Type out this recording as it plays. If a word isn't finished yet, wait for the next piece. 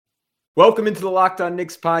Welcome into the Locked On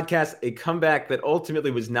Knicks podcast, a comeback that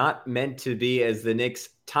ultimately was not meant to be as the Knicks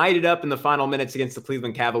tied it up in the final minutes against the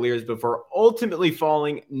Cleveland Cavaliers before ultimately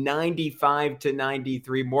falling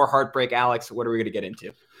 95-93. More heartbreak, Alex. What are we going to get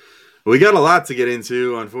into? We got a lot to get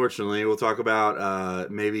into, unfortunately. We'll talk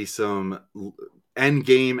about maybe some end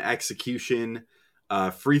game execution,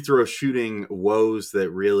 free throw shooting woes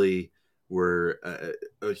that really were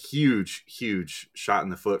a huge, huge shot in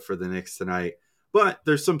the foot for the Knicks tonight. But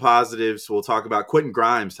there's some positives. We'll talk about Quentin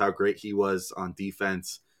Grimes, how great he was on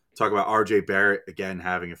defense. Talk about RJ Barrett, again,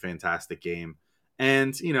 having a fantastic game.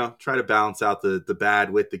 And, try to balance out the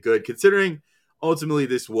bad with the good, considering ultimately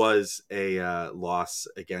this was a loss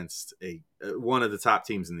against one of the top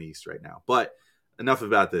teams in the East right now. But enough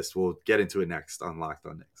about this. We'll get into it next on Locked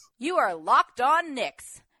On Knicks. You are Locked On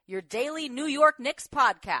Knicks, your daily New York Knicks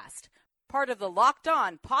podcast. Part of the Locked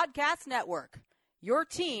On Podcast Network. Your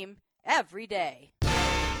team every day.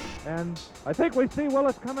 And I think we see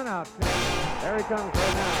Willis coming out. There he comes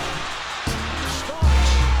right now.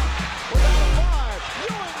 Starks without a five.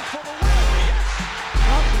 Ewing for the win. Yes.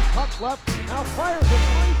 Thompson cuts left. Now fires it.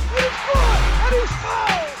 And he's good. And he's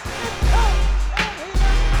fouled. It counts. And he is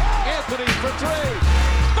fouled. Anthony for three.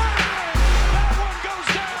 Bang! That one goes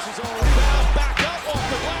down. This is all rebound. Back up off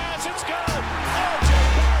the glass. It's good. RJ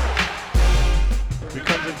Barrett.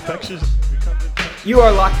 Becomes infectious. You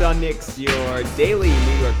are Locked On Knicks, your daily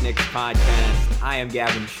New York Knicks podcast. I am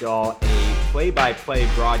Gavin Schall, a play-by-play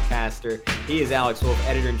broadcaster. He is Alex Wolfe,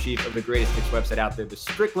 editor-in-chief of the greatest Knicks website out there, The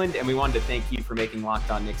Strickland, and we wanted to thank you for making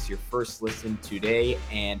Locked On Knicks your first listen today.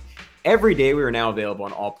 And every day we are now available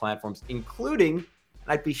on all platforms, including, and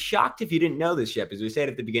I'd be shocked if you didn't know this yet, because we say it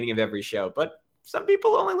at the beginning of every show, but some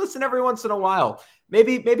people only listen every once in a while.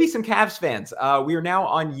 Maybe some Cavs fans. We are now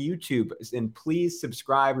on YouTube, and please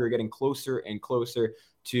subscribe. We're getting closer and closer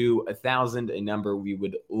to 1,000, a number we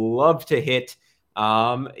would love to hit.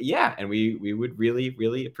 And we would really,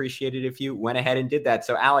 really appreciate it if you went ahead and did that.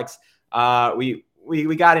 So, Alex,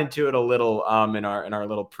 we got into it a little in our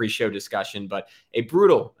little pre-show discussion, but a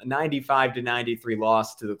brutal 95-93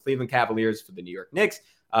 loss to the Cleveland Cavaliers for the New York Knicks.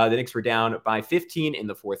 The Knicks were down by 15 in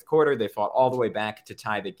the fourth quarter. They fought all the way back to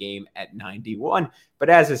tie the game at 91. But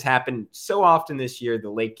as has happened so often this year, the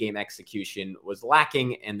late game execution was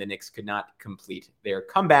lacking, and the Knicks could not complete their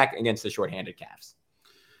comeback against the shorthanded Cavs.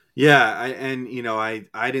 Yeah,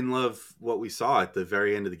 I didn't love what we saw at the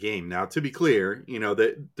very end of the game. Now, to be clear,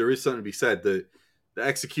 that there is something to be said. The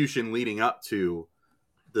execution leading up to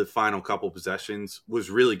the final couple possessions was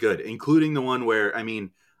really good, including the one where,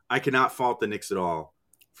 I cannot fault the Knicks at all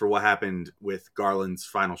for what happened with Garland's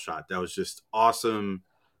final shot. That was just awesome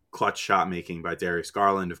clutch shot making by Darius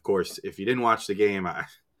Garland. Of course, if you didn't watch the game, I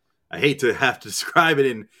hate to have to describe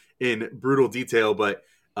it in brutal detail, but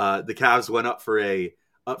the Cavs went up for an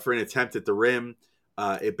attempt at the rim.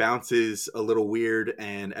 It bounces a little weird,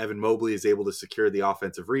 and Evan Mobley is able to secure the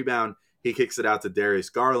offensive rebound. He kicks it out to Darius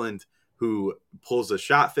Garland, who pulls a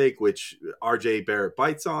shot fake, which RJ Barrett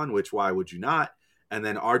bites on, which why would you not? And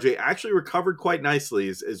then RJ actually recovered quite nicely,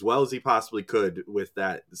 as well as he possibly could, with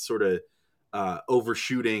that sort of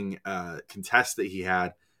overshooting contest that he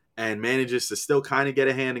had, and manages to still kind of get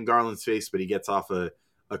a hand in Garland's face, but he gets off a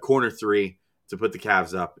corner three to put the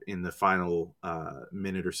Cavs up in the final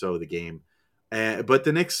minute or so of the game. But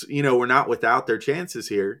the Knicks, were not without their chances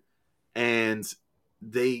here, and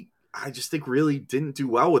I just think really didn't do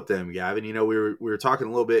well with them, Gavin. We were talking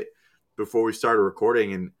a little bit before we started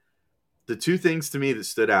recording, and the two things to me that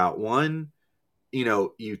stood out: one,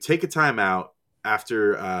 you take a timeout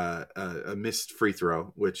after a missed free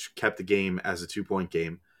throw, which kept the game as a 2-point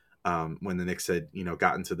game when the Knicks had,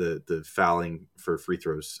 gotten to the fouling for free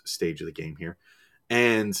throws stage of the game here.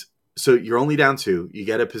 And so you're only down 2. You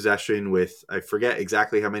get a possession with, I forget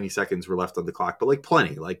exactly how many seconds were left on the clock, but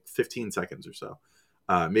plenty, 15 seconds or so,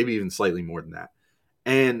 maybe even slightly more than that.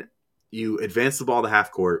 And you advance the ball to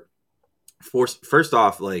half court. First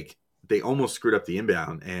off, they almost screwed up the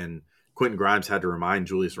inbound, and Quentin Grimes had to remind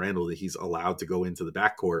Julius Randle that he's allowed to go into the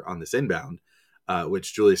backcourt on this inbound,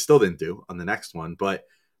 which Julius still didn't do on the next one. But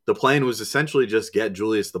the plan was essentially just get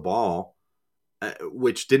Julius the ball,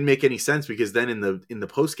 which didn't make any sense, because then in the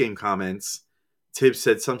post-game comments, Tibbs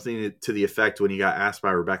said something to the effect when he got asked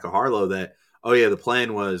by Rebecca Harlow that, oh yeah, the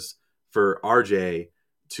plan was for RJ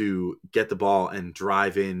to get the ball and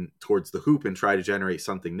drive in towards the hoop and try to generate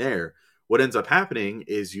something there. What ends up happening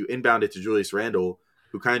is you inbound it to Julius Randle,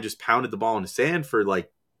 who kind of just pounded the ball in the sand for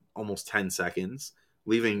almost 10 seconds,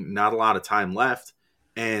 leaving not a lot of time left.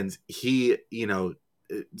 And he,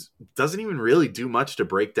 doesn't even really do much to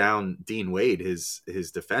break down Dean Wade, his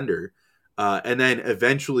defender. And then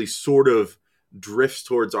eventually sort of drifts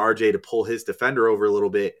towards RJ to pull his defender over a little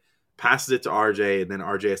bit, passes it to RJ, and then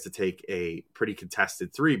RJ has to take a pretty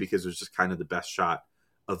contested three because it was just kind of the best shot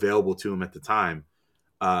available to him at the time.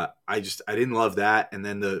 I didn't love that. And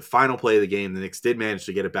then the final play of the game, the Knicks did manage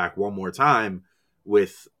to get it back one more time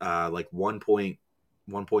with like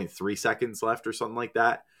 1.3 seconds left or something like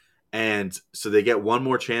that. And so they get one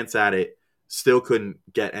more chance at it, still couldn't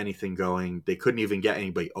get anything going. They couldn't even get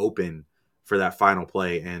anybody open for that final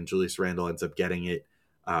play. And Julius Randle ends up getting it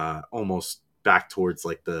almost back towards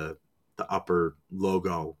like the upper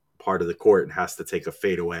logo part of the court and has to take a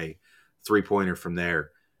fadeaway 3-pointer from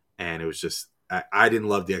there. And it was just, I didn't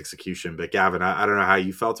love the execution, but Gavin, I don't know how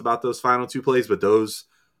you felt about those final two plays, but those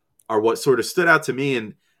are what sort of stood out to me.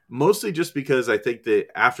 And mostly just because I think that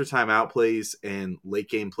after timeout plays and late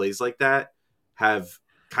game plays like that have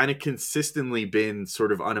kind of consistently been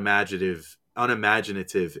sort of unimaginative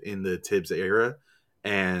in the Tibbs era.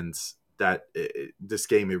 And that this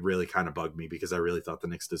game, it really kind of bugged me because I really thought the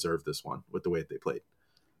Knicks deserved this one with the way that they played.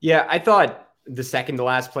 Yeah, I thought the second to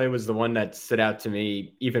last play was the one that stood out to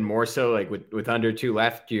me even more so. Like with under two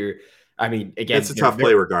left, again, it's a tough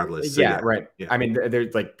play regardless. So yeah, right. Yeah. I mean,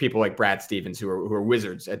 there's like people like Brad Stevens who are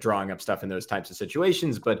wizards at drawing up stuff in those types of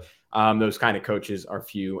situations, but those kind of coaches are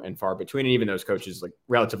few and far between. And even those coaches, like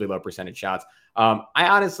relatively low percentage shots. I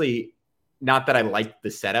honestly, not that I liked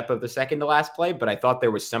the setup of the second to last play, but I thought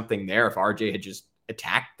there was something there if RJ had just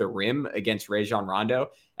attacked the rim against Rajon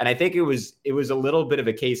Rondo. And I think it was a little bit of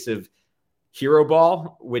a case of hero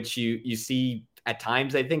ball, which you see at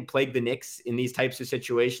times, I think, plague the Knicks in these types of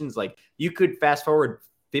situations. Like you could fast forward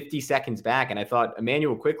 50 seconds back, and I thought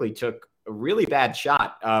Emmanuel quickly took a really bad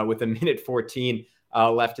shot with a minute 14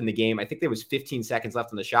 left in the game. I think there was 15 seconds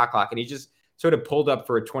left on the shot clock, and he just sort of pulled up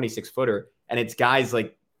for a 26-footer. And it's guys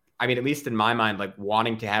like, I mean, at least in my mind, like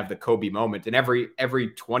wanting to have the Kobe moment. And every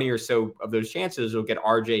 20 or so of those chances will get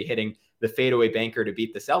RJ hitting the fadeaway banker to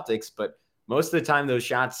beat the Celtics. But most of the time, those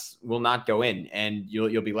shots will not go in, and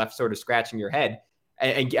you'll be left sort of scratching your head.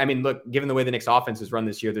 And I mean, look, given the way the Knicks offense is run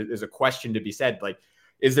this year, there's a question to be said. Like,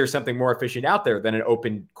 is there something more efficient out there than an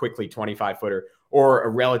open, quickly 25-footer or a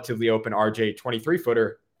relatively open RJ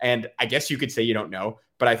 23-footer? And I guess you could say you don't know,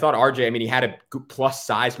 but I thought RJ, I mean, he had a plus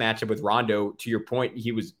size matchup with Rondo. To your point,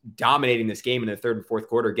 he was dominating this game in the third and fourth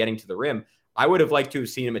quarter, getting to the rim. I would have liked to have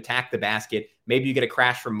seen him attack the basket. Maybe you get a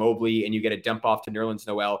crash from Mobley and you get a dump off to Nerlens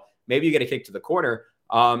Noel. Maybe you get a kick to the corner.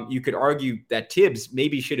 You could argue that Tibbs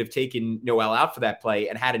maybe should have taken Noel out for that play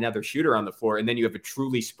and had another shooter on the floor. And then you have a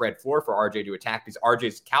truly spread floor for RJ to attack, because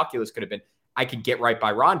RJ's calculus could have been, I could get right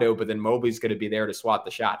by Rondo, but then Mobley's going to be there to swat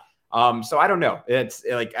the shot. So I don't know. It's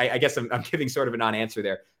like, I guess I'm giving sort of a non-answer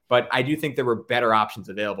there, but I do think there were better options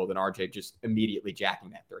available than RJ just immediately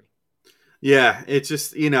jacking that three. Yeah. It's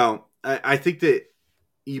just, I think that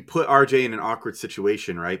you put RJ in an awkward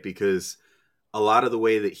situation, right? Because a lot of the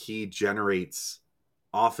way that he generates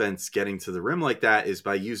offense getting to the rim like that is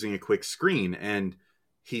by using a quick screen. And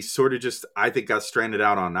he sort of just, I think, got stranded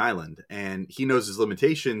out on an island, and he knows his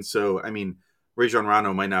limitations. So, I mean, Rajon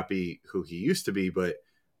Rondo might not be who he used to be, but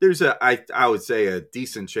there's I would say a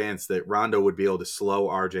decent chance that Rondo would be able to slow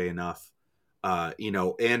RJ enough,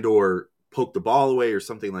 and or poke the ball away or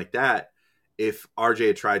something like that if RJ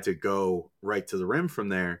had tried to go right to the rim from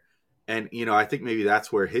there. And, I think maybe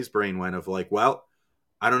that's where his brain went of like, well,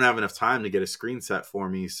 I don't have enough time to get a screen set for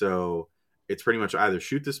me. So it's pretty much either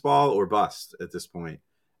shoot this ball or bust at this point.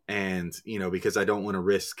 And, because I don't want to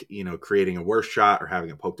risk, creating a worse shot or having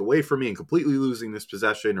it poked away from me and completely losing this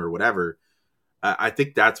possession or whatever. I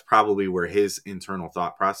think that's probably where his internal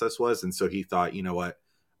thought process was. And so he thought, you know what,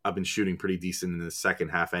 I've been shooting pretty decent in the second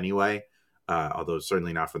half anyway, although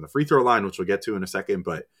certainly not from the free throw line, which we'll get to in a second.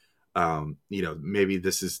 But, maybe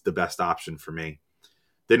this is the best option for me.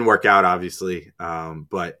 Didn't work out, obviously.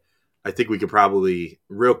 But I think we could probably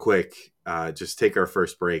real quick just take our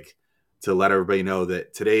first break to let everybody know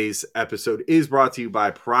that today's episode is brought to you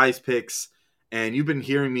by Prize Picks. And you've been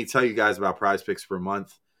hearing me tell you guys about Prize Picks for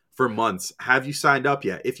months. Have you signed up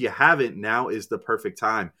yet? If you haven't, now is the perfect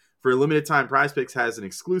time. For a limited time, Prize Picks has an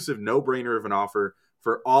exclusive no-brainer of an offer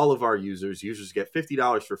for all of our users. Users get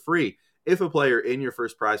 $50 for free if a player in your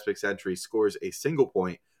first Prize Picks entry scores a single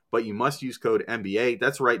point, but you must use code NBA.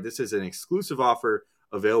 That's right. This is an exclusive offer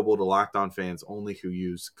available to Locked On fans only who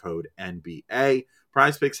use code NBA.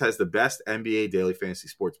 Prize Picks has the best NBA daily fantasy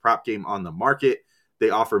sports prop game on the market.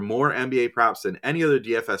 They offer more NBA props than any other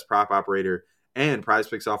DFS prop operator, and Prize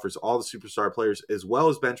Picks offers all the superstar players as well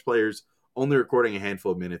as bench players, only recording a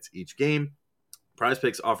handful of minutes each game. Prize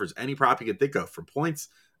Picks offers any prop you can think of, from points,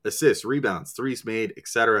 assists, rebounds, threes made,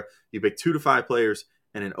 etc. You pick 2 to 5 players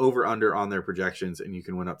and an over-under on their projections, and you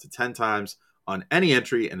can win up to 10 times on any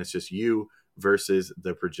entry, and it's just you versus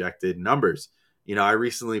the projected numbers. I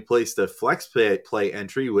recently placed a flex play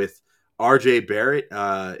entry with RJ Barrett,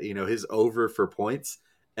 his over for points,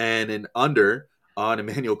 and an under on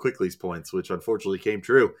Emmanuel Quickley's points, which unfortunately came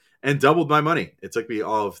true, and doubled my money. It took me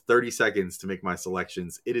all of 30 seconds to make my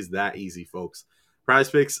selections. It is that easy, folks.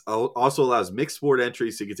 PrizePicks also allows mixed sport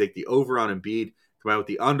entries, so you can take the over on Embiid, come out with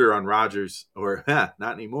the under on Rodgers, or not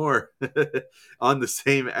anymore, on the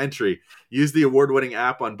same entry. Use the award-winning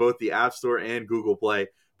app on both the App Store and Google Play.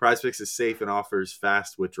 PrizePicks is safe and offers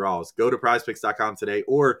fast withdrawals. Go to prizepicks.com today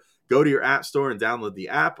or go to your app store and download the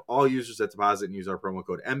app. All users that deposit and use our promo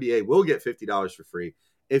code NBA will get $50 for free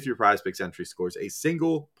if your PrizePicks entry scores a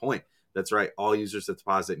single point. That's right. All users that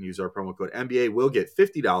deposit and use our promo code NBA will get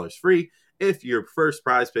 $50 free if your first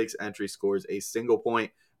PrizePicks entry scores a single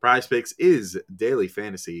point. PrizePicks is daily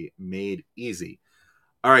fantasy made easy.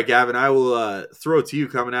 All right, Gavin, I will throw it to you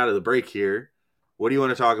coming out of the break here. What do you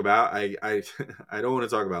want to talk about? I don't want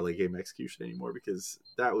to talk about late game execution anymore because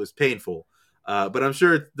that was painful. But I'm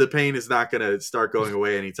sure the pain is not going to start going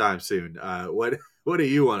away anytime soon. What do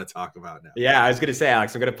you want to talk about now? Yeah, I was going to say,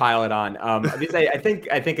 Alex, I'm going to pile it on. I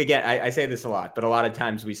think again, I say this a lot, but a lot of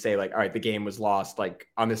times we say like, all right, the game was lost like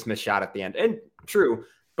on this missed shot at the end, and true.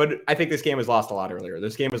 But I think this game was lost a lot earlier.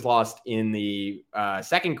 This game was lost in the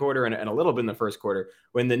second quarter and a little bit in the first quarter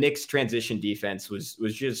when the Knicks transition defense was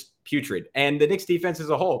just putrid. And the Knicks defense as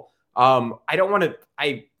a whole, I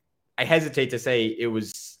hesitate to say it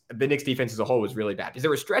was the Knicks defense as a whole was really bad because there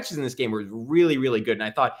were stretches in this game where it was really, really good. And I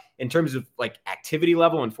thought in terms of like activity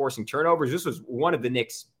level and forcing turnovers, this was one of the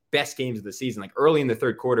Knicks' best games of the season. Like early in the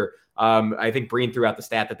third quarter, I think Breen threw out the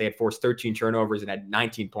stat that they had forced 13 turnovers and had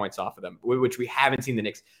 19 points off of them, which we haven't seen the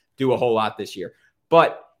Knicks do a whole lot this year.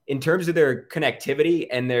 But in terms of their connectivity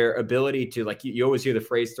and their ability to, like, you always hear the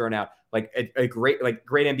phrase thrown out, like a great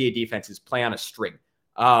NBA defenses play on a string.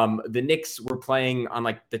 The Knicks were playing on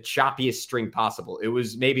like the choppiest string possible. It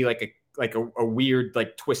was maybe like a weird,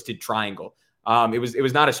 like twisted triangle. It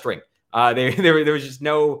was not a string. There was just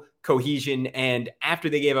no cohesion. And after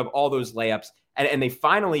they gave up all those layups and they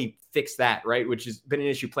finally fixed that, right, which has been an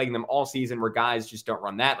issue plaguing them all season where guys just don't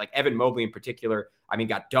run that. Like Evan Mobley in particular, I mean,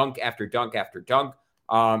 got dunk after dunk after dunk.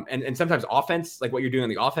 And sometimes offense, like what you're doing on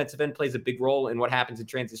the offensive end, plays a big role in what happens in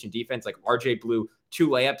transition defense. Like RJ blew 2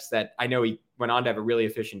 layups that I know he went on to have a really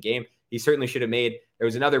efficient game. He certainly should have made. There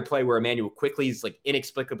was another play where Emmanuel Quickley's like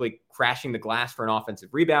inexplicably crashing the glass for an offensive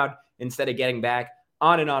rebound instead of getting back.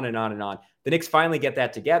 On and on and on and on. The Knicks finally get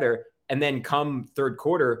that together. And then come third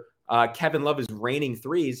quarter, Kevin Love is raining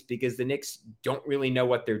threes because the Knicks don't really know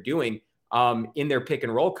what they're doing in their pick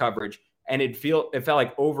and roll coverage. And it felt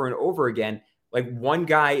like over and over again, like one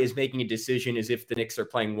guy is making a decision as if the Knicks are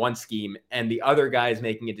playing one scheme and the other guy is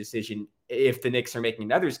making a decision if the Knicks are making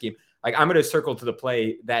another scheme. Like I'm going to circle to the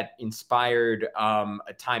play that inspired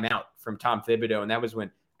a timeout from Tom Thibodeau. And that was when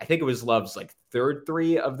I think it was Love's like third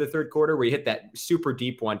three of the third quarter where he hit that super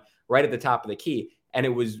deep one right at the top of the key. And it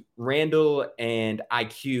was Randall and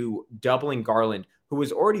IQ doubling Garland, who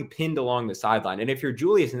was already pinned along the sideline. And if you're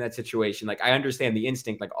Julius in that situation, like I understand the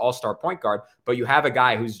instinct, like all-star point guard, but you have a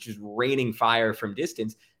guy who's just raining fire from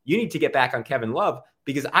distance. You need to get back on Kevin Love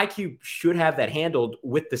because IQ should have that handled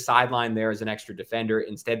with the sideline there as an extra defender.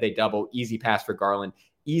 Instead, they double, easy pass for Garland,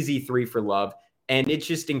 easy three for Love. And it's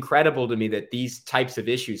just incredible to me that these types of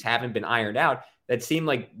issues haven't been ironed out that seem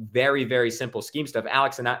like very, very simple scheme stuff.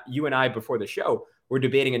 Alex and you and I before the show were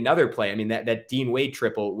debating another play. I mean, that Dean Wade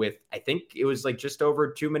triple with, I think it was like just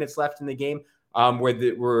over 2 minutes left in the game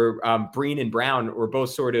where Breen and Brown were both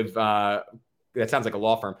sort of, that sounds like a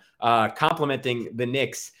law firm, complimenting the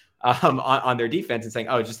Knicks on their defense and saying,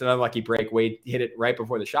 oh, just an unlucky break. Wade hit it right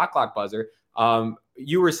before the shot clock buzzer.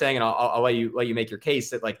 You were saying, and I'll let you make your case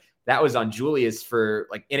that like that was on Julius for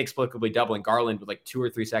like inexplicably doubling Garland with like 2 or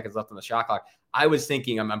 3 seconds left on the shot clock. I was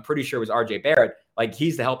thinking, I'm pretty sure it was RJ Barrett. Like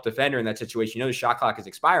he's the help defender in that situation. You know, the shot clock is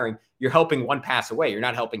expiring. You're helping 1 pass away. You're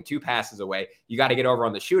not helping 2 passes away. You got to get over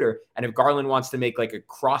on the shooter. And if Garland wants to make like a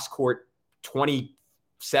cross court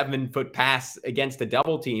 27-foot pass against a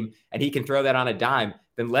double team and he can throw that on a dime,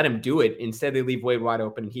 then let him do it. Instead, they leave Wade wide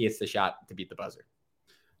open and he hits the shot to beat the buzzer.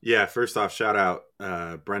 Yeah, first off, shout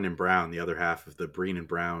out Brendan Brown, the other half of the Breen and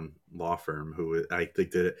Brown law firm, who I think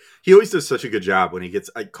did it. He always does such a good job when he gets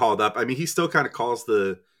called up. I mean, he still kind of calls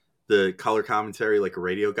the color commentary like a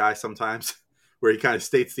radio guy sometimes, where he kind of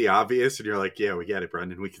states the obvious, and you're like, yeah, we get it,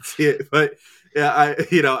 Brendan, we can see it. But yeah,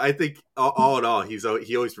 I think all in all,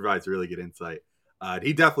 he always provides really good insight.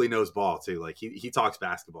 He definitely knows ball too. Like he talks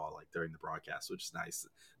basketball like during the broadcast, which is nice.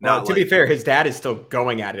 Well, to be fair, his dad is still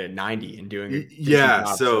going at it at 90 and doing a decent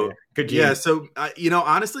job, so good genes. Yeah, so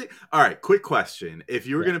honestly, all right. Quick question: if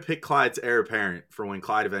you were going to pick Clyde's heir apparent for when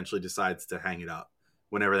Clyde eventually decides to hang it up,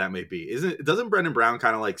 whenever that may be, doesn't Brendan Brown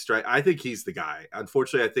kind of like strike? I think he's the guy.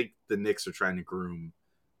 Unfortunately, I think the Knicks are trying to groom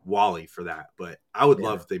Wally for that, but I would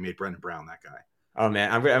love if they made Brendan Brown that guy. Oh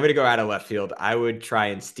man, I'm going to go out of left field. I would try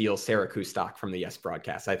and steal Sarah Kustok from the Yes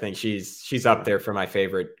broadcast. I think she's up there for my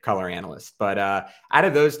favorite color analyst. But out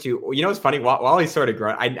of those two, it's funny. Wally's sort of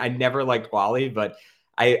grown. I never liked Wally, but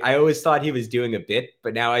I always thought he was doing a bit.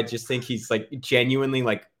 But now I just think he's like genuinely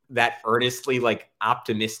like that earnestly like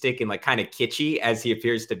optimistic and like kind of kitschy as he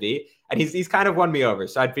appears to be. And he's kind of won me over.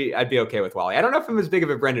 So I'd be okay with Wally. I don't know if I'm as big of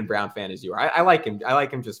a Brendan Brown fan as you are. I like him. I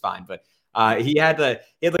like him just fine, but. He had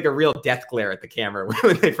like a real death glare at the camera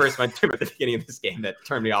when they first went to him at the beginning of this game that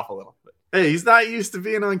turned me off a little bit. Hey, he's not used to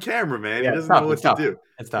being on camera, man. Yeah, he doesn't know what to do.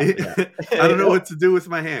 It's tough. Yeah. I don't know what to do with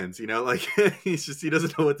my hands. He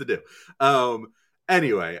doesn't know what to do.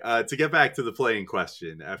 Anyway, to get back to the play in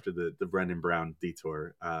question after the Brendan Brown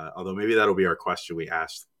detour, although maybe that'll be our question we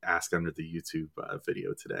ask under the YouTube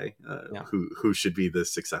video today. Who should be the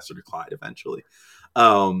successor to Clyde eventually?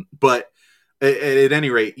 But at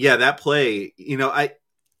any rate, that play,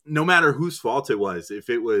 no matter whose fault it was, if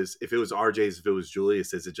it was RJ's, if it was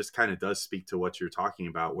Julius's, it just kind of does speak to what you're talking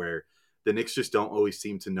about, where the Knicks just don't always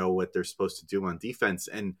seem to know what they're supposed to do on defense.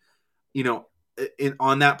 And,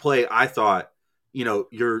 on that play, I thought,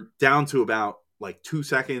 you're down to about like 2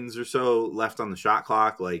 seconds or so left on the shot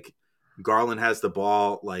clock. Like Garland has the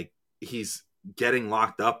ball, like he's getting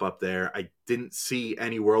locked up there. I didn't see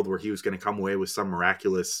any world where he was going to come away with some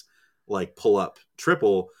miraculous like pull up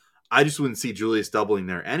triple. I just wouldn't see Julius doubling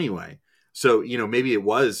there anyway. So, maybe it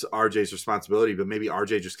was RJ's responsibility, but maybe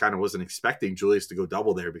RJ just kind of wasn't expecting Julius to go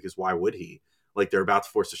double there, because why would he? Like, they're about to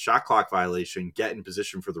force a shot clock violation, get in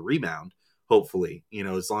position for the rebound, hopefully,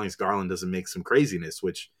 as long as Garland doesn't make some craziness,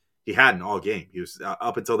 which he hadn't all game. He was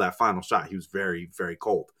up until that final shot. He was very, very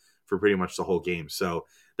cold for pretty much the whole game. So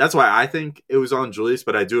that's why I think it was on Julius,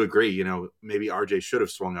 but I do agree, maybe RJ should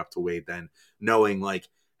have swung up to Wade then, knowing like,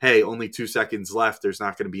 hey, only 2 seconds left. There's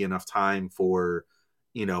not going to be enough time for,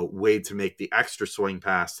 Wade to make the extra swing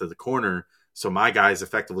pass to the corner. So my guy's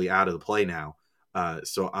effectively out of the play now.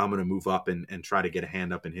 So I'm going to move up and try to get a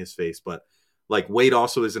hand up in his face. But like Wade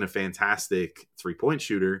also isn't a fantastic 3-point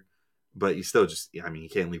shooter, but you still just, you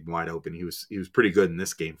can't leave him wide open. He was pretty good in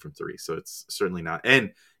this game from three. So it's certainly not.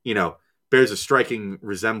 And, bears a striking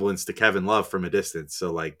resemblance to Kevin Love from a distance.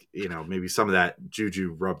 So like, maybe some of that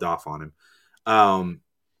juju rubbed off on him.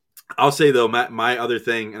 I'll say, though, my other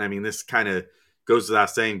thing, and this kind of goes without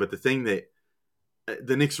saying, but the thing that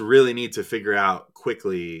the Knicks really need to figure out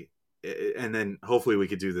quickly, and then hopefully we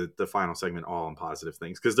could do the final segment all on positive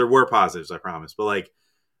things, because there were positives, I promise. But, like,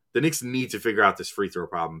 the Knicks need to figure out this free throw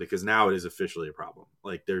problem, because now it is officially a problem.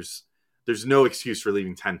 Like, there's no excuse for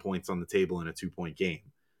leaving 10 points on the table in a 2-point game.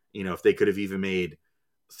 If they could have even made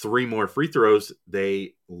 3 more free throws,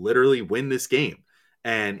 they literally win this game.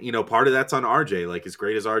 And, part of that's on RJ. Like, as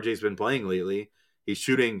great as RJ's been playing lately, he's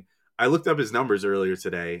shooting. I looked up his numbers earlier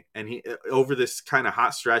today, and he, over this kind of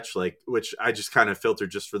hot stretch, like, which I just kind of filtered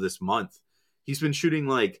just for this month, he's been shooting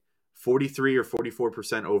like 43 or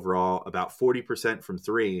 44% overall, about 40% from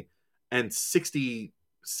three, and 67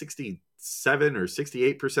 or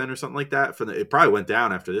 68% or something like that. It probably went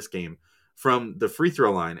down after this game from the free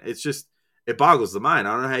throw line. It's just, it boggles the mind.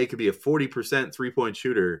 I don't know how you could be a 40% 3-point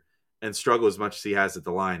shooter and struggle as much as he has at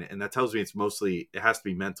the line. And that tells me it has to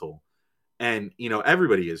be mental. And,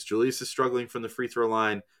 everybody is. Julius is struggling from the free throw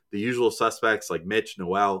line. The usual suspects like Mitch,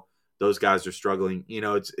 Noel, those guys are struggling.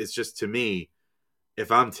 It's just, to me,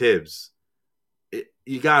 if I'm Tibbs,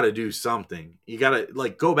 you got to do something. You got to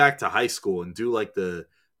like go back to high school and do like the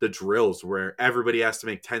drills where everybody has to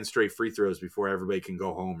make 10 straight free throws before everybody can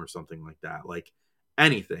go home or something like that. Like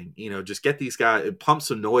anything, just get these guys, pump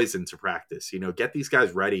some noise into practice, get these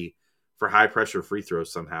guys ready for high pressure free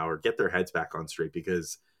throws somehow, or get their heads back on straight,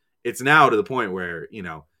 because it's now to the point where,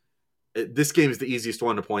 this game is the easiest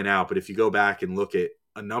one to point out. But if you go back and look at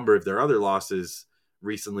a number of their other losses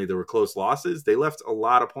recently, there were close losses. They left a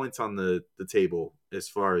lot of points on the table as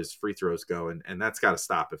far as free throws go. And that's got to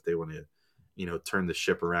stop if they want to, turn the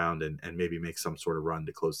ship around and maybe make some sort of run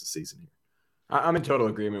to close the season here. I'm in total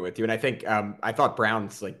agreement with you. And I think I thought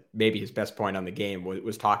Brown's like maybe his best point on the game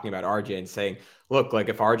was talking about RJ and saying, look, like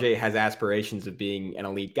if RJ has aspirations of being an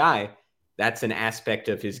elite guy, that's an aspect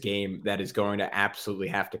of his game that is going to absolutely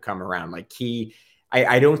have to come around. Like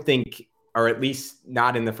I don't think, or at least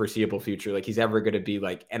not in the foreseeable future, like he's ever going to be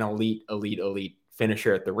like an elite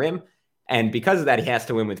finisher at the rim. And because of that, he has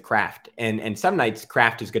to win with craft. And some nights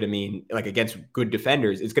craft is going to mean, like against good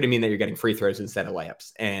defenders, it's going to mean that you're getting free throws instead of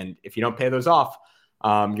layups. And if you don't pay those off,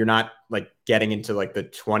 you're not like getting into like the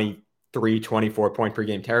 23, 24 point per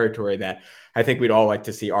game territory that I think we'd all like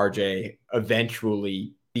to see RJ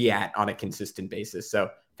eventually be at on a consistent basis.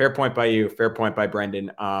 So fair point by you. Fair point by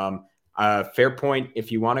Brendan. Fair point.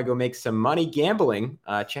 If you want to go make some money gambling,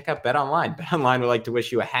 check out BetOnline. BetOnline would like to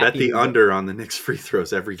wish you a happy. Bet the under on the Knicks free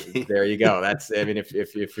throws every game. There you go. That's, I mean, if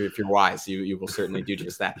you're wise, you will certainly do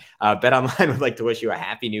just that. BetOnline would like to wish you a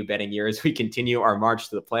happy new betting year as we continue our march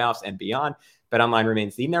to the playoffs and beyond. BetOnline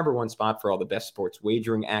remains the number one spot for all the best sports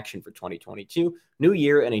wagering action for 2022. New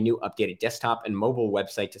year and a new updated desktop and mobile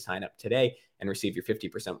website to sign up today and receive your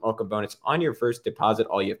 50% welcome bonus on your first deposit.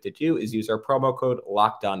 All you have to do is use our promo code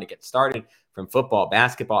LOCKEDON to get started. From football,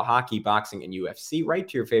 basketball, hockey, boxing, and UFC, right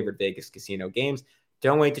to your favorite Vegas casino games.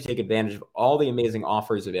 Don't wait to take advantage of all the amazing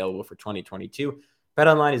offers available for 2022.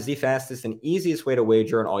 BetOnline is the fastest and easiest way to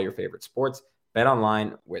wager on all your favorite sports.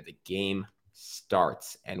 BetOnline, where the game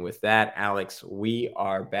starts. And with that, Alex, we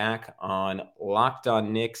are back on Locked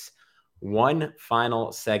On Knicks. One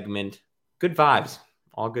final segment. Good vibes.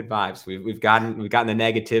 All good vibes. We've gotten the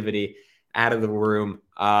negativity out of the room.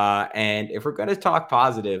 And if we're going to talk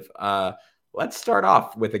positive, let's start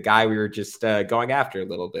off with a guy we were just going after a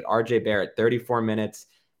little bit. RJ Barrett, 34 minutes,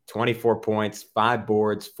 24 points, 5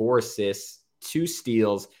 boards, 4 assists, 2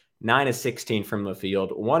 steals, 9 of 16 from the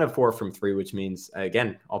field, 1 of 4 from 3, which means,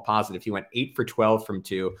 again, all positive. He went 8 for 12 from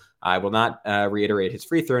 2. I will not reiterate his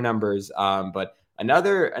free throw numbers, but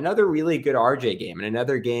another really good RJ game, and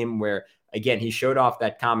another game where, again, he showed off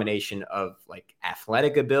that combination of like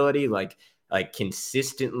athletic ability, like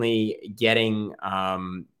consistently getting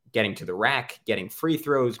to the rack, getting free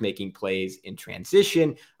throws, making plays in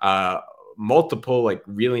transition, multiple like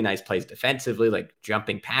really nice plays defensively, like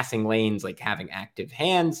jumping passing lanes, like having active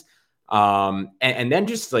hands. And then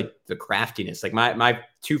just like the craftiness, like my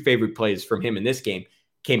 2 favorite plays from him in this game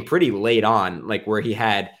came pretty late on, like where he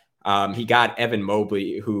got Evan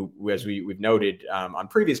Mobley, who, as we've noted on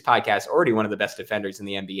previous podcasts, already one of the best defenders in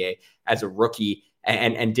the NBA as a rookie,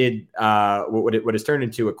 and did what has turned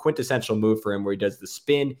into a quintessential move for him, where he does the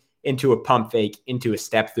spin into a pump fake, into a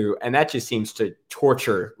step through. And that just seems to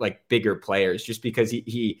torture like bigger players, just because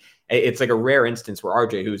it's like a rare instance where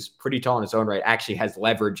RJ, who's pretty tall in his own right, actually has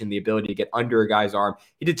leverage and the ability to get under a guy's arm.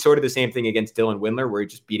 He did sort of the same thing against Dylan Windler, where he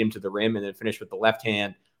just beat him to the rim and then finished with the left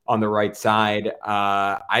hand on the right side.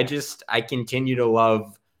 I continue to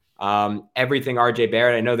love everything RJ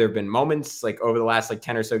Barrett. I know there have been moments like over the last like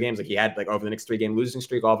 10 or so games, like he had like over the next 3-game losing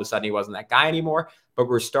streak, all of a sudden he wasn't that guy anymore, but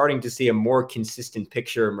we're starting to see a more consistent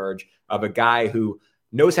picture emerge of a guy who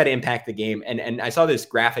knows how to impact the game. And I saw this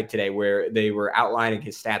graphic today where they were outlining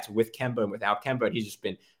his stats with Kemba and without Kemba. And he's just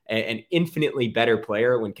been an infinitely better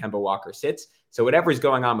player when Kemba Walker sits. So whatever's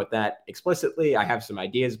going on with that explicitly, I have some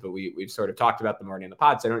ideas, but we've sort of talked about them already in the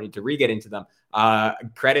pod, so I don't need to re-get into them.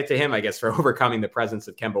 Credit to him, I guess, for overcoming the presence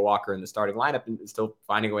of Kemba Walker in the starting lineup and still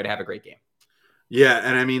finding a way to have a great game. Yeah,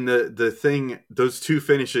 and I mean, the thing, those 2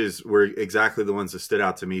 finishes were exactly the ones that stood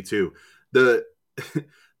out to me too. The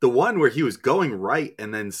one where he was going right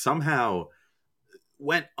and then somehow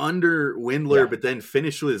went under Windler, but then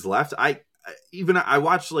finished with his left. I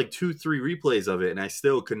watched like 2-3 replays of it, and I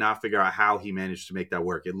still could not figure out how he managed to make that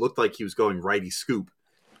work. It looked like he was going righty scoop,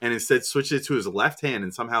 and instead switched it to his left hand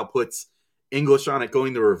and somehow puts English on it,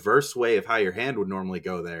 going the reverse way of how your hand would normally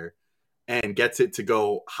go there, and gets it to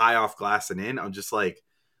go high off glass and in. I'm just like,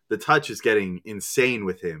 the touch is getting insane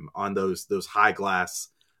with him on those high glass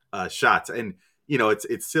shots, and you know,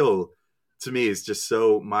 it's still, to me, it's just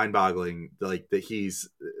so mind-boggling, like that he's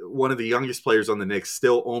one of the youngest players on the Knicks,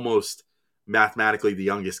 still almost mathematically the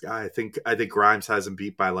youngest guy. I think Grimes has him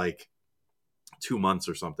beat by like 2 months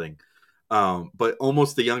or something, but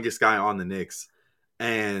almost the youngest guy on the Knicks.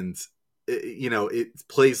 And it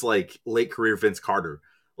plays like late career Vince Carter,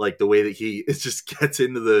 like the way that he just gets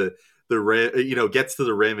into the rim, gets to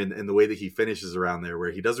the rim, and the way that he finishes around there,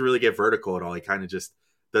 where he doesn't really get vertical at all. He kind of just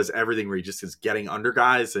does everything where he just is getting under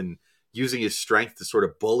guys and using his strength to sort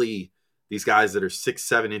of bully these guys that are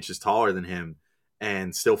 6-7 inches taller than him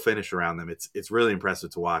and still finish around them. It's really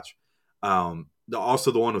impressive to watch.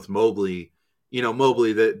 Also the one with Mobley,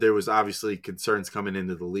 Mobley, that there was obviously concerns coming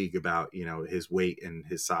into the league about, his weight and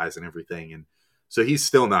his size and everything. And so he's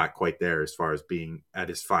still not quite there as far as being at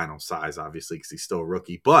his final size, obviously, because he's still a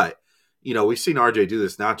rookie. But, we've seen RJ do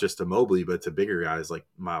this not just to Mobley, but to bigger guys like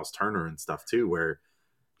Miles Turner and stuff too, where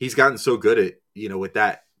he's gotten so good at, with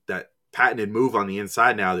that patented move on the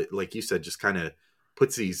inside now that, like you said, just kind of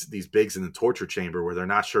puts these bigs in the torture chamber where they're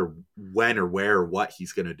not sure when or where or what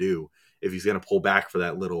he's going to do. If he's going to pull back for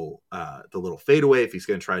that little fadeaway, if he's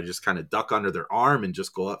going to try to just kind of duck under their arm and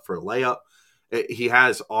just go up for a layup. He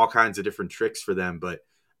has all kinds of different tricks for them, but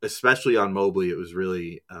especially on Mobley, it was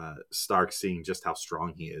really stark seeing just how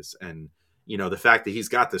strong he is. And, the fact that he's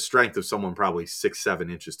got the strength of someone probably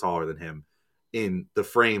 6-7 inches taller than him in the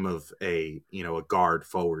frame of a guard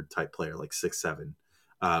forward type player like 6'7",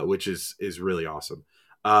 which is really awesome.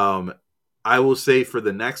 I will say for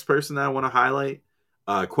the next person that I want to highlight,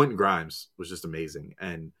 Quentin Grimes was just amazing.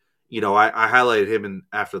 And, I highlighted him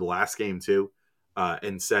after the last game too,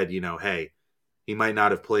 and said, hey, he might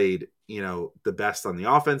not have played, the best on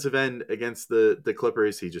the offensive end against the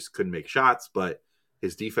Clippers. He just couldn't make shots, but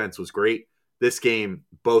his defense was great. This game,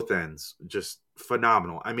 both ends, just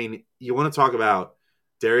phenomenal. I mean, you want to talk about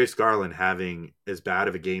Darius Garland having as bad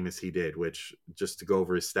of a game as he did, which, just to go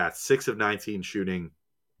over his stats, 6 of 19 shooting,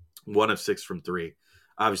 1 of 6 from 3.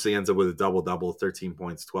 Obviously ends up with a double-double, 13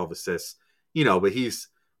 points, 12 assists. But he's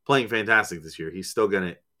playing fantastic this year. He's still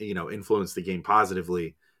going to, influence the game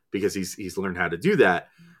positively because he's learned how to do that.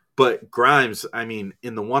 But Grimes, I mean,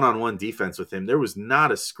 in the one-on-one defense with him, there was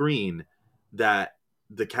not a screen that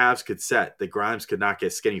the Cavs could set that Grimes could not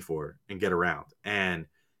get skinny for and get around. And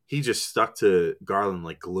he just stuck to Garland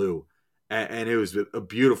like glue. And it was a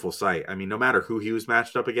beautiful sight. I mean, no matter who he was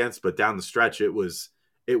matched up against, but down the stretch, it was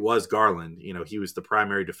Garland. He was the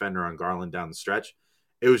primary defender on Garland down the stretch.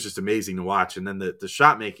 It was just amazing to watch. And then the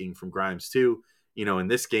shot making from Grimes too, in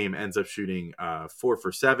this game ends up shooting 4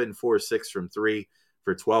 for 7, 4 or 6 from 3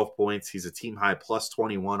 for 12 points. He's a team high plus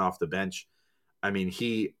 21 off the bench. I mean,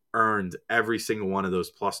 he earned every single one of those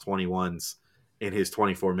plus 21s in his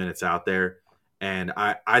 24 minutes out there. And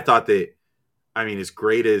I thought that, I mean, as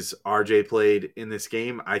great as RJ played in this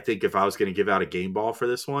game, I think if I was going to give out a game ball for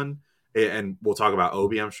this one, and we'll talk about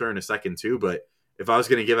Obi, I'm sure, in a second too, but if I was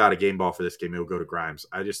going to give out a game ball for this game, it would go to Grimes.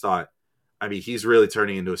 I just thought, I mean, he's really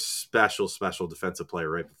turning into a special defensive player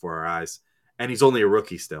right before our eyes. And he's only a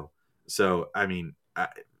rookie still. So, I mean,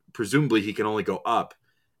 presumably he can only go up.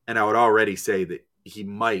 And I would already say that he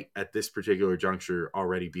might, at this particular juncture,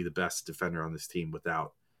 already be the best defender on this team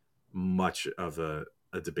without much of a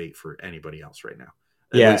debate for anybody else right now.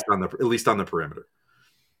 At least on the perimeter.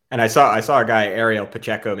 And I saw a guy, Ariel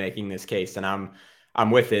Pacheco, making this case, and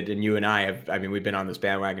I'm with it. And you and I we've been on this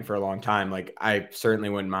bandwagon for a long time. Like, I certainly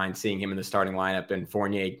wouldn't mind seeing him in the starting lineup and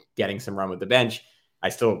Fournier getting some run with the bench.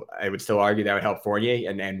 I would still argue that would help Fournier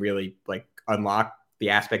and really like unlock the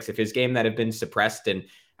aspects of his game that have been suppressed. And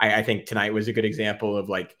I think tonight was a good example of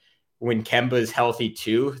like when Kemba's healthy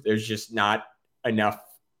too, there's just not enough.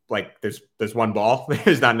 Like there's one ball,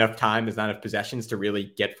 there's not enough time, there's not enough possessions to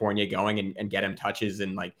really get Fournier going and get him touches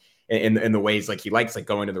and like in the ways like he likes, like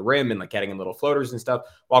going to the rim and like getting him little floaters and stuff.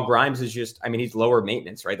 While Grimes is just, I mean, he's lower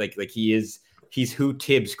maintenance, right? Like he's who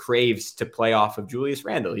Tibbs craves to play off of Julius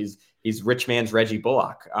Randle. He's rich man's Reggie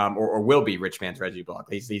Bullock, or will be rich man's Reggie Bullock.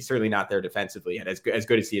 He's certainly not there defensively yet. As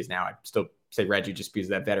good as he is now, I'd still say Reggie just because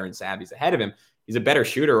of that veteran savvy's ahead of him. He's a better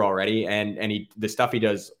shooter already, and the stuff he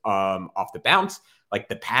does off the bounce, like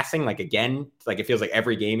the passing, like again, like it feels like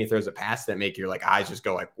every game he throws a pass that make your like eyes just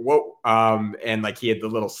go like whoa. And like he had the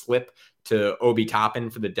little slip to Obi Toppin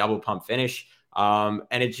for the double pump finish. And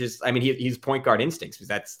it just, I mean, he's point guard instincts because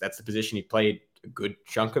that's the position he played a good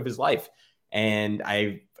chunk of his life. And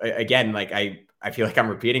I feel like I'm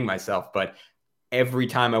repeating myself, but every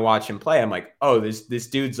time I watch him play, I'm like, oh, this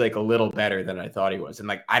dude's like a little better than I thought he was. And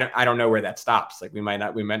like, I don't know where that stops. Like we might,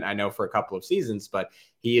 I know for a couple of seasons, but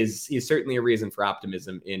he is certainly a reason for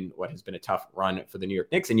optimism in what has been a tough run for the New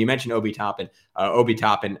York Knicks. And you mentioned Obi Toppin,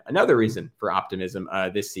 another reason for optimism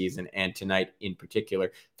this season and tonight in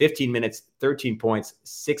particular. 15 minutes, 13 points,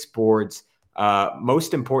 6 boards.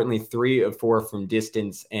 Most importantly, 3 of 4 from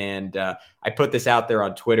distance. And I put this out there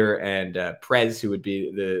on Twitter, and Prez, who would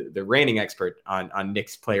be the reigning expert on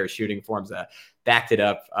Knicks player shooting forms, backed it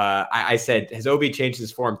up. I said, has Obi changed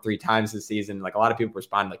his form 3 times this season? Like a lot of people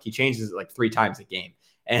respond, like he changes it like 3 times a game.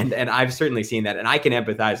 And I've certainly seen that. And I can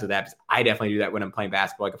empathize with that because I definitely do that when I'm playing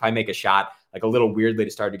basketball. Like if I make a shot, like a little weirdly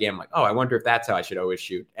to start a game, I'm like, oh, I wonder if that's how I should always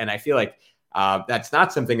shoot. And I feel like that's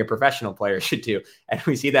not something a professional player should do. And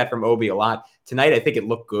we see that from Obi a lot. Tonight, I think it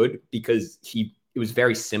looked good because it was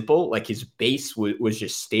very simple. Like his base was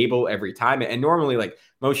just stable every time. And normally, like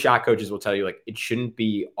most shot coaches will tell you, like it shouldn't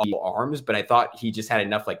be all arms, but I thought he just had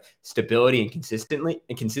enough like stability and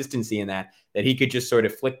consistency in that he could just sort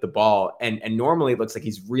of flick the ball. And normally it looks like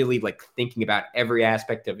he's really like thinking about every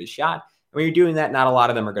aspect of his shot. When you're doing that, not a lot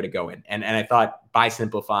of them are going to go in. And I thought by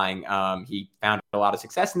simplifying, he found a lot of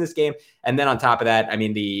success in this game. And then on top of that, I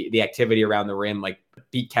mean, the activity around the rim, like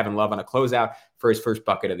beat Kevin Love on a closeout for his first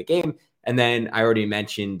bucket of the game. And then I already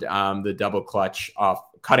mentioned the double clutch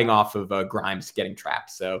cutting off of Grimes getting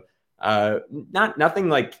trapped. So nothing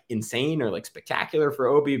like insane or like spectacular for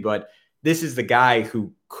Obi, but this is the guy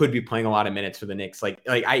who could be playing a lot of minutes for the Knicks.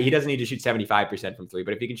 He doesn't need to shoot 75% from three,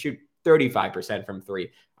 but if he can shoot 35% from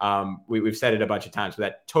three, we've said it a bunch of times, but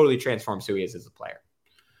that totally transforms who he is as a player.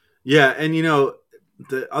 Yeah. And,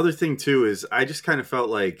 the other thing too is I just kind of felt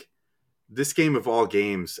like this game of all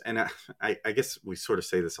games, and I guess we sort of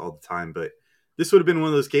say this all the time, but this would have been one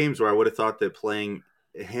of those games where I would have thought that playing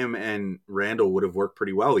him and Randall would have worked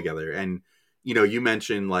pretty well together. And, you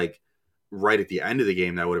mentioned like right at the end of the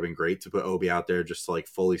game, that would have been great to put Obi out there just to like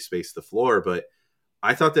fully space the floor. But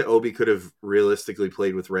I thought that Obi could have realistically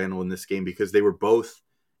played with Randall in this game because they were both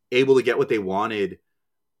able to get what they wanted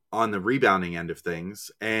on the rebounding end of things.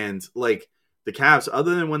 And like the Cavs,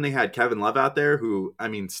 other than when they had Kevin Love out there, who, I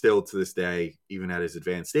mean, still to this day, even at his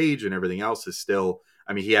advanced age and everything else is still,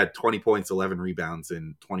 I mean, he had 20 points, 11 rebounds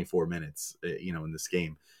in 24 minutes, in this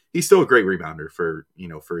game. He's still a great rebounder for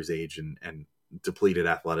his age and depleted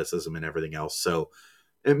athleticism and everything else. So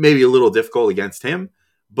it may be a little difficult against him,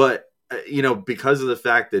 but, because of the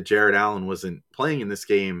fact that Jared Allen wasn't playing in this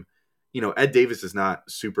game, Ed Davis is not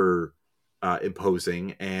super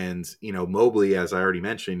imposing. And, Mobley, as I already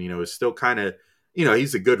mentioned, is still kind of,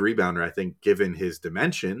 he's a good rebounder, I think, given his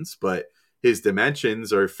dimensions, but his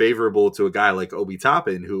dimensions are favorable to a guy like Obi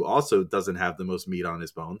Toppin, who also doesn't have the most meat on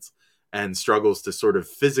his bones and struggles to sort of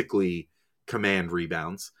physically command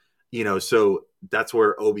rebounds, so that's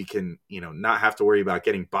where Obi can, not have to worry about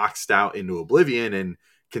getting boxed out into oblivion and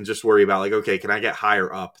can just worry about like, okay, can I get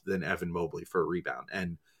higher up than Evan Mobley for a rebound?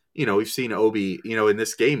 And, we've seen Obi, in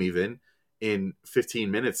this game, even in 15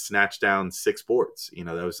 minutes, snatch down 6 boards.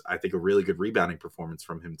 That was, I think, a really good rebounding performance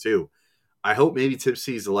from him too. I hope maybe Tibbs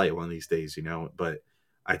sees the light one of these days, but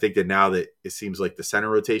I think that now that it seems like the center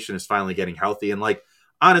rotation is finally getting healthy, and like,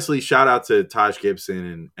 honestly, shout out to Taj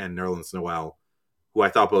Gibson and Nerlens Noel, who I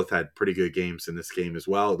thought both had pretty good games in this game as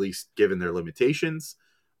well, at least given their limitations.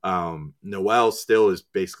 Noel still is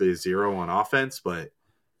basically a 0 on offense, but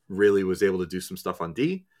really was able to do some stuff on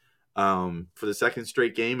D for the second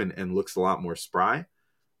straight game and looks a lot more spry.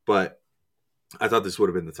 But I thought this would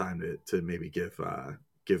have been the time to maybe give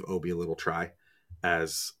Obi a little try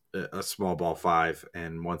as a small ball 5.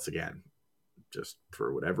 And once again, just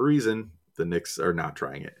for whatever reason, the Knicks are not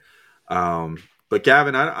trying it. But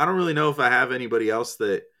Gavin, I don't really know if I have anybody else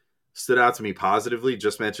that stood out to me positively.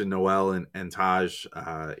 Just mentioned Noel and Taj.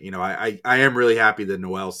 I am really happy that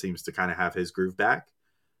Noel seems to kind of have his groove back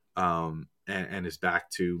and is back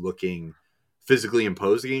to looking physically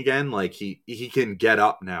imposing again. Like he can get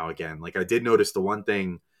up now again. Like I did notice the one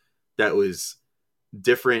thing that was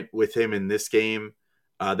different with him in this game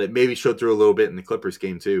that maybe showed through a little bit in the Clippers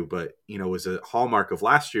game too, but was a hallmark of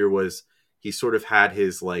last year was he sort of had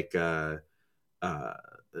his like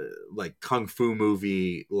kung fu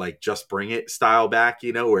movie, like Just Bring It style back,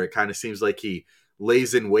 where it kind of seems like he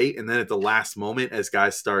lays in wait. And then at the last moment, as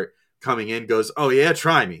guys start coming in, goes, oh yeah,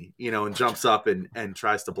 try me, and jumps up and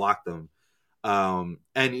tries to block them. And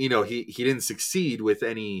he didn't succeed with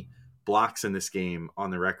any blocks in this game on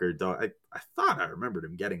the record, though I thought I remembered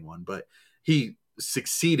him getting one, but he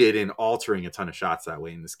succeeded in altering a ton of shots that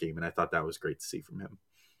way in this game. And I thought that was great to see from him.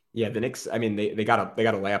 Yeah, the Knicks, I mean, they got a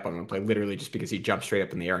layup on one play, literally just because he jumped straight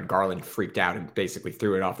up in the air and Garland freaked out and basically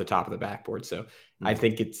threw it off the top of the backboard. So I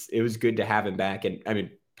think it was good to have him back. And I mean,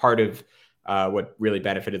 part of what really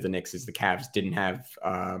benefited the Knicks is the Cavs didn't have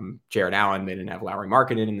Jared Allen. They didn't have Lauri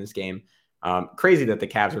Markkanen in this game. Crazy that the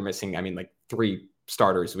Cavs are missing, I mean, like 3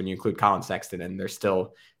 starters when you include Colin Sexton, and they're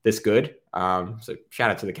still this good. So shout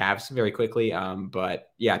out to the Cavs very quickly.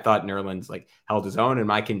 But yeah, I thought Nerlens like held his own, and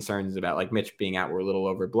my concerns about like Mitch being out were a little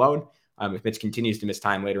overblown. If Mitch continues to miss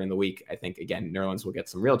time later in the week, I think again, Nerlens will get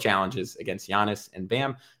some real challenges against Giannis and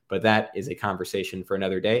Bam, but that is a conversation for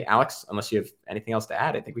another day. Alex, unless you have anything else to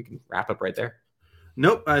add, I think we can wrap up right there.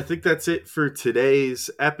 Nope. I think that's it for today's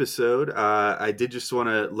episode. I did just want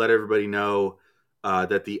to let everybody know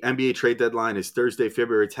that the NBA trade deadline is Thursday,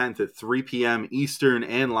 February 10th at 3 p.m. Eastern,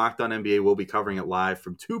 and Locked On NBA will be covering it live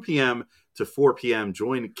from 2 p.m. to 4 p.m.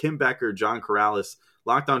 Join Kim Becker, John Corrales,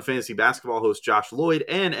 Locked On Fantasy Basketball host Josh Lloyd,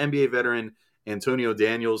 and NBA veteran Antonio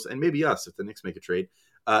Daniels, and maybe us if the Knicks make a trade,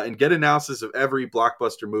 and get analysis of every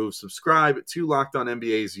blockbuster move. Subscribe to Locked On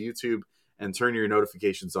NBA's YouTube and turn your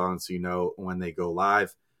notifications on so you know when they go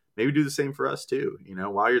live. Maybe do the same for us too.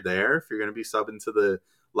 While you're there, if you're going to be subbing to the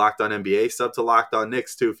Locked On NBA, sub to Locked On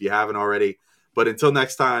Knicks too if you haven't already. But until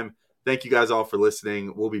next time, thank you guys all for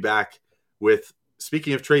listening. We'll be back with,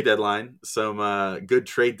 speaking of trade deadline, some good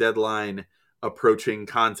trade deadline approaching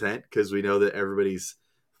content, because we know that everybody's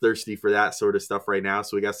thirsty for that sort of stuff right now.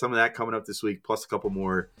 So we got some of that coming up this week, plus a couple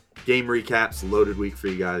more game recaps. Loaded week for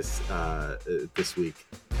you guys this week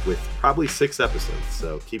with probably 6 episodes.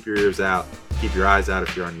 So keep your ears out, keep your eyes out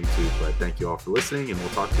if you're on YouTube. But thank you all for listening, and we'll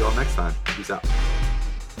talk to you all next time. Peace out.